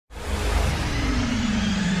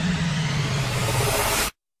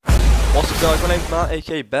Guys, my name's Matt,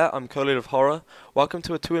 aka Bet. I'm co-leader of Horror. Welcome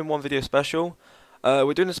to a 2-in-1 video special.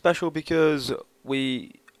 We're doing a special because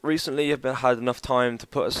we recently have had enough time to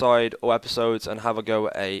put aside all episodes and have a go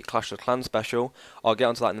at a Clash of Clans special. I'll get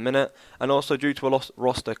onto that in a minute. And also, due to a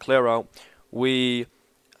roster clear out, we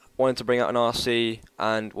wanted to bring out an RC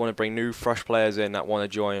and want to bring new, fresh players in that want to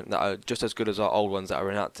join, that are just as good as our old ones that are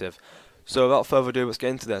inactive. So without further ado, let's get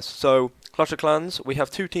into this. So, Clash of Clans, we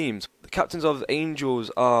have two teams. The captains of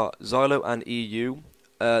Angels are Xylo and EU.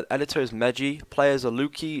 Editor is Meji. Players are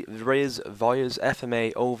Luki, Riz, Vyers,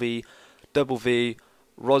 FMA, OV, Double V,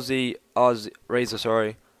 Rozzy,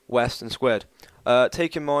 Razor, West, and Squid.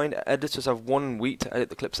 Take in mind, editors have 1 week to edit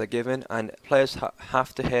the clips they're given, and players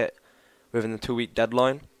have to hit within the 2-week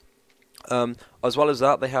deadline. As well as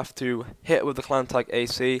that, they have to hit with the CLANTAG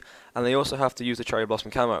AC, and they also have to use the Cherry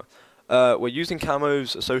Blossom camo. We're using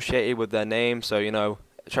camos associated with their name, so you know,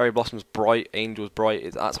 Cherry Blossom's bright, Angel's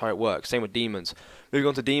bright, that's how it works. Same with Demons. Moving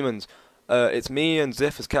on to Demons, it's me and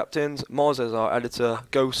Ziff as captains, Moz as our editor,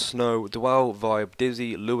 Ghost, Snow, Dwell, Vibe,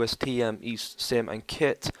 Dizzy, Lewis, TM, East, Sim, and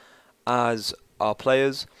Kit as our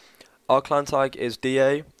players. Our CLANTAG is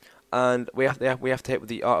DA, and we have to hit with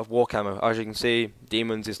the Art of War camo. As you can see,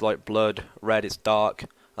 Demons is like blood, red is dark,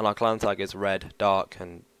 and our CLANTAG is red, dark,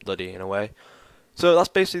 and bloody in a way. So that's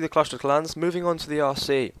basically the Clash of Clans. Moving on to the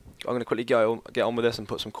RC, I'm going to quickly get on with this and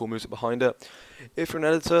put some cool music behind it. If you're an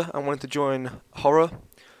editor and wanting to join Horror,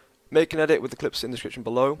 make an edit with the clips in the description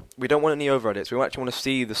below. We don't want any over edits. We actually want to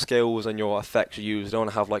see the skills and your effects you use. We don't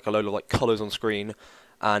want to have like a load of like colours on screen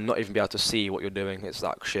and not even be able to see what you're doing. It's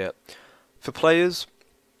that shit. For players,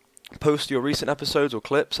 post your recent episodes or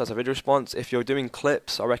clips as a video response. If you're doing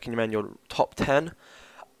clips, I recommend your top 10.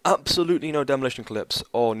 Absolutely no demolition clips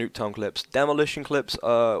or Nuketown clips. Demolition clips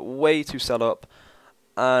are way too set up,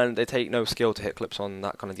 and they take no skill to hit clips on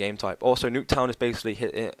that kind of game type. Also, Nuketown is basically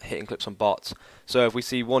hitting clips on bots. So if we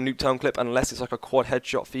see one Nuketown clip, unless it's like a quad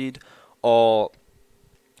headshot feed or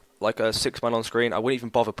like a 6-man on screen, I wouldn't even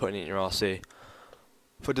bother putting it in your RC.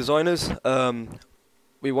 For designers,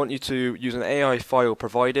 we want you to use an AI file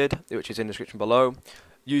provided, which is in the description below.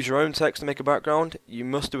 Use your own text to make a background. You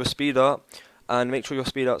must do a speed art, and make sure your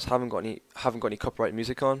speed arts haven't got any copyright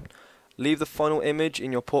music on. Leave the final image in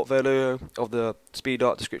your portfolio of the speed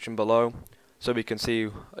art description below, so we can see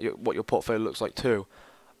what your portfolio looks like too.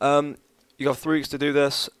 You have 3 weeks to do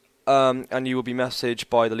this, and you will be messaged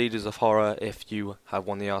by the leaders of Horror if you have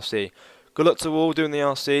won the RC. Good luck to all doing the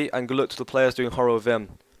RC, and good luck to the players doing Horror with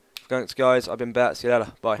them. Thanks guys, I've been Bet, see you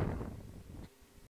later, bye.